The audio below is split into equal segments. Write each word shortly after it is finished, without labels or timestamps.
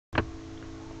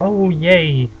Oh,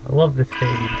 yay! I love this stage.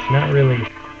 Not really.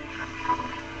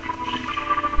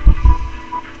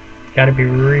 Gotta be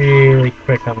really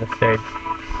quick on the stage.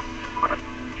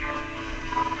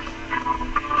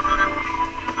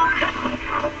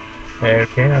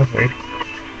 Okay, that was weird.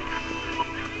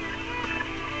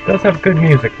 It does have good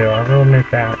music though, I will admit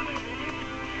that.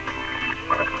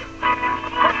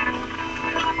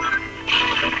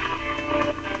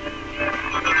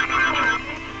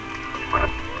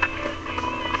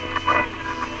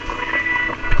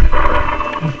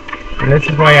 And this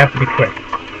is why I have to be quick.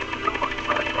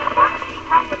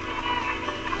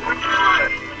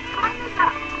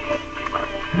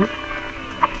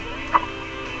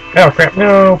 Oh crap,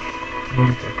 no!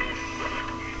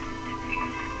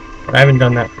 I haven't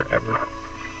done that forever.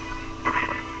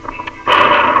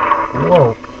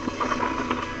 Whoa.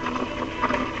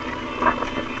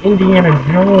 Indiana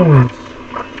Jones!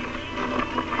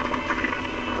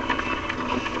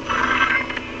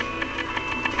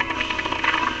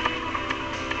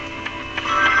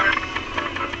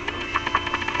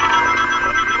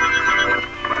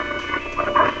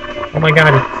 Oh my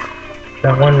god, it's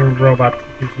that one robot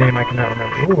whose name I cannot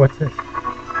remember. Ooh, what's this?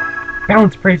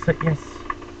 Balance bracelet, yes!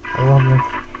 I love this.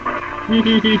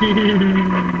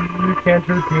 You can't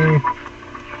hurt me.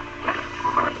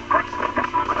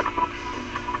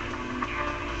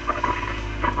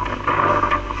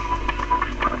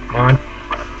 Come on.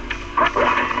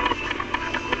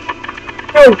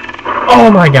 No! Oh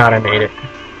my god, I made it.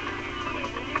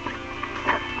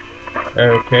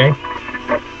 Okay.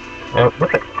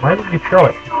 What the? Why did you throw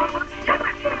it?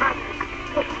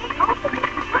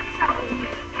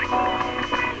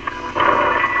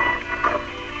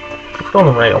 It's on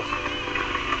the rails.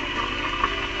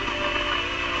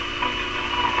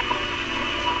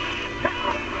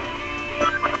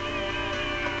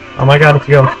 Oh my god, it's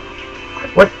a ghost.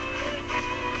 What?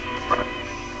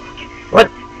 What?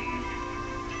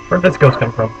 Where'd this ghost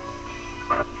come from?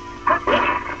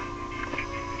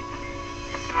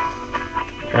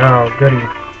 Oh, goody.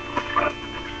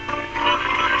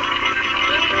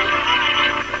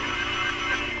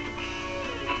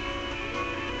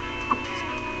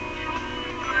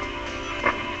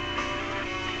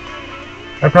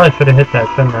 I probably should have hit that,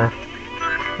 shouldn't I?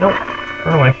 Nope.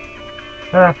 Run away.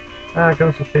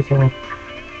 Ghost is chasing me.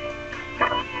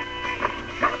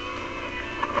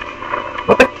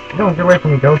 What the? No, get away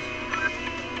from me, ghost.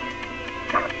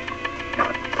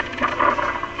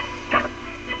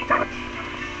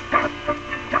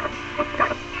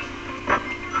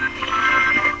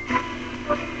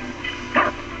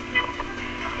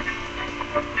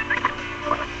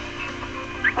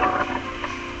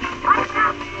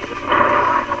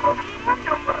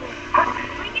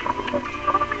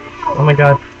 Oh my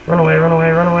god. Run away, run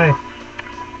away, run away.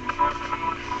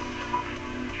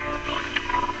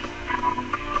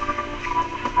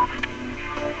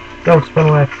 Ghost, run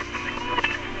away.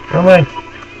 Run away.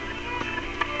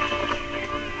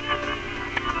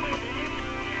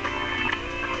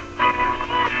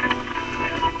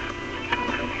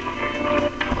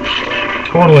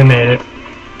 Totally made it.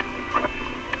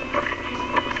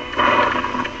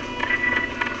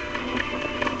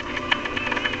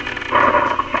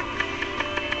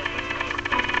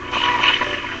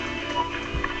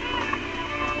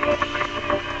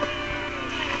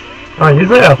 Oh,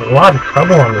 usually I have a lot of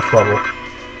trouble on this level.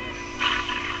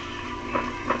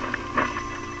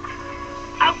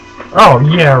 Oh,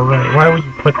 yeah, right. Why would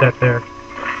you put that there?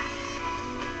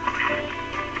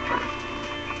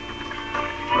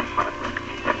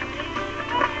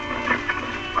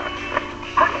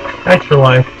 Extra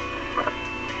life.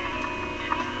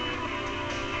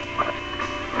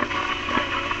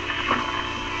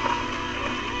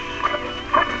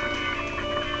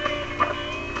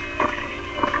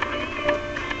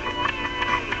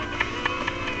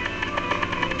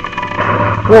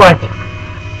 What?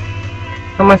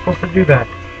 How am I supposed to do that?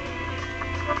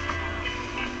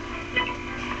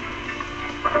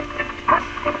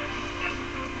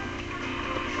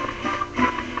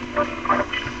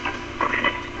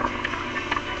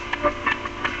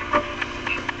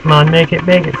 Come on, make it,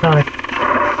 Sonic.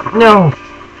 No!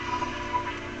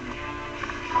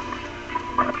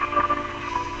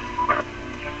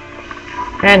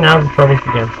 And now the troubles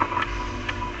begin.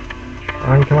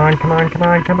 Come on, come on, come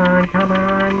on, come on, come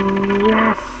on!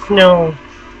 Yes! No!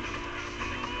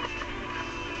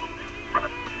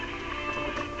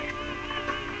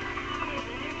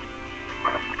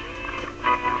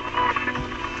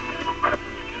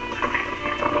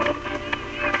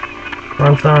 Come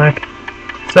on, Sonic.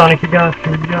 Sonic, you got it,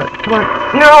 you got it. Come on!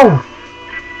 No!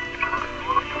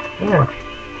 Yeah.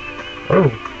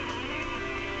 Oh.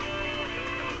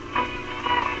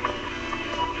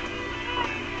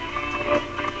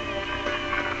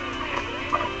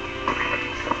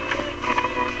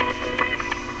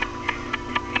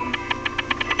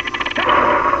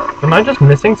 Am I just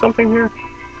missing something here?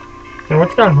 And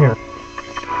what's down here?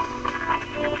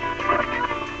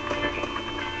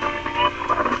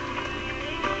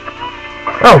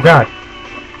 Oh god.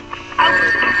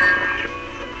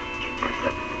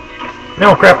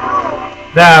 No, crap.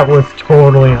 That was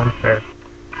totally unfair.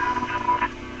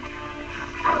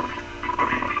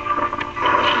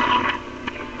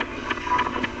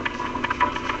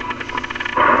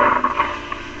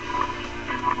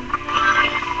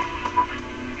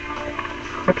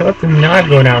 Okay, let's not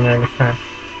go down there this time.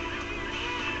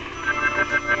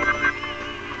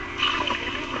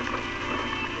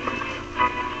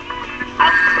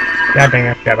 God dang,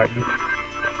 I forgot about you.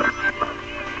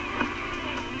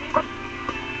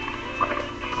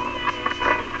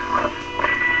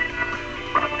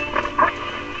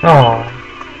 Oh.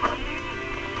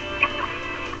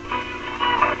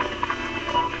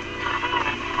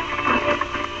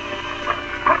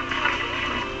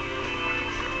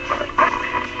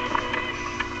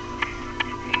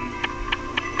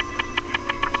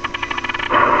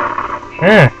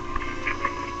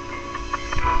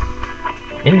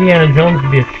 Indiana Jones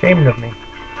would be ashamed of me.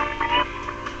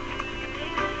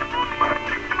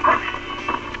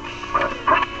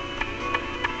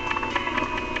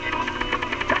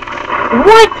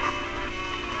 What?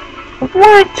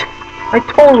 What? I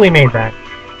totally made that.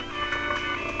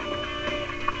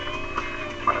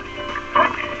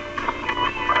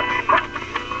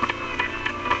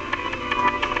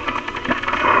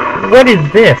 What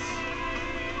is this?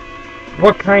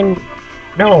 What kind?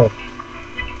 No.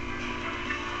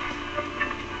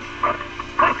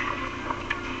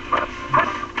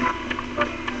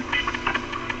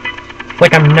 It's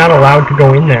like I'm not allowed to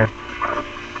go in there.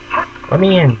 Let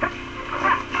me in.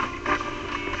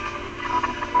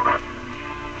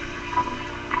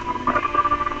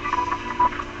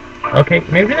 Okay,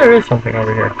 maybe there is something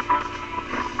over here.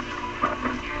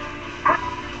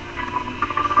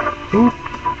 Ooh.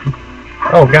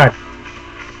 Oh god.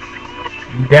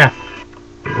 Death.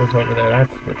 It was over there,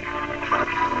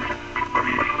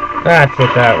 that's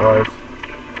what that was.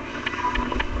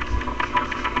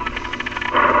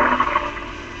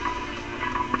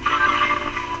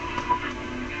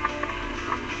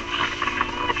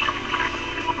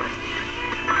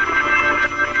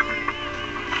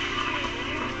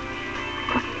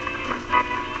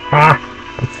 Ah,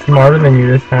 I'm smarter than you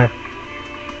this time.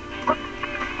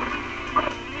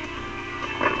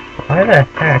 Why the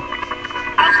heck?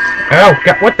 Oh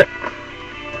god, what the?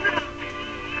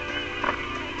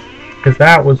 Because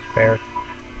that was fair.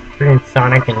 Freaking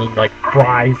Sonic and he like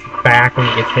flies back when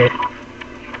he gets hit.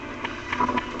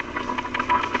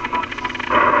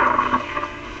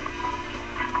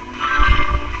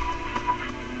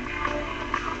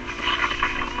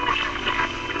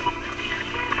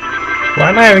 Why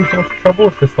am I having so much trouble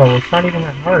with this level? It's not even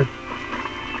that hard.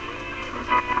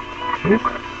 Oops,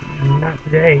 not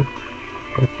today.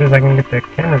 But as soon as I can get the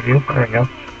camera view, there we go.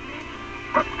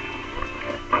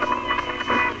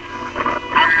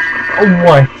 Oh,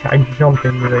 what? I jumped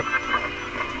into it.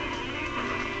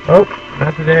 Oh,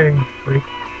 not today, freak.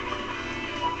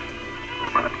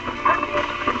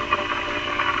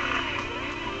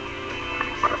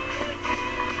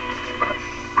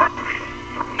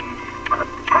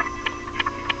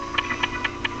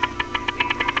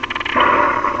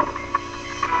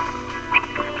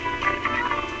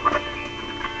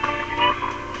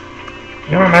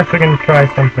 You know, I'm actually going to try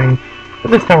something,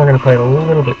 but this time we're going to play it a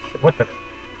little bit... What the... Of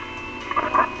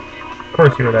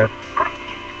course you were there.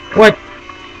 What?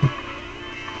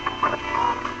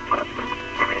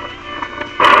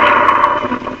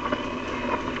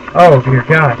 Oh, dear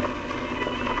God.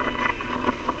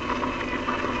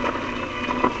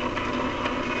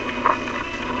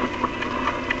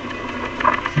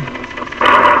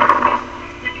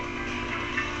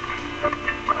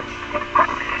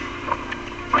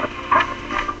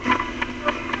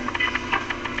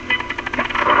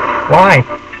 Why?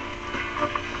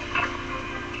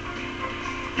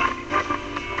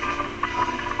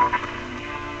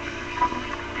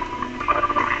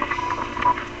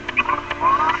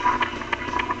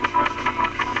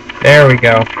 There we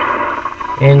go.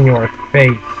 In your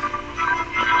face.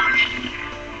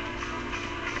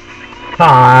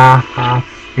 Ha ha,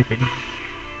 stupid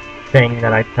thing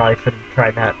that I probably should have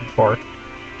tried that before.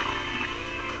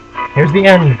 Here's the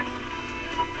end.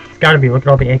 It's gotta be, look at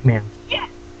all the Eggmans. Yeah.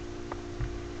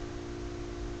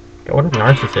 What a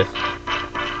narcissist.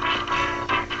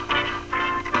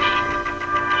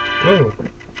 Whoa.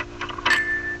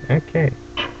 Okay.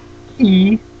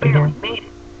 E again.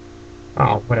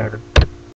 Oh, whatever.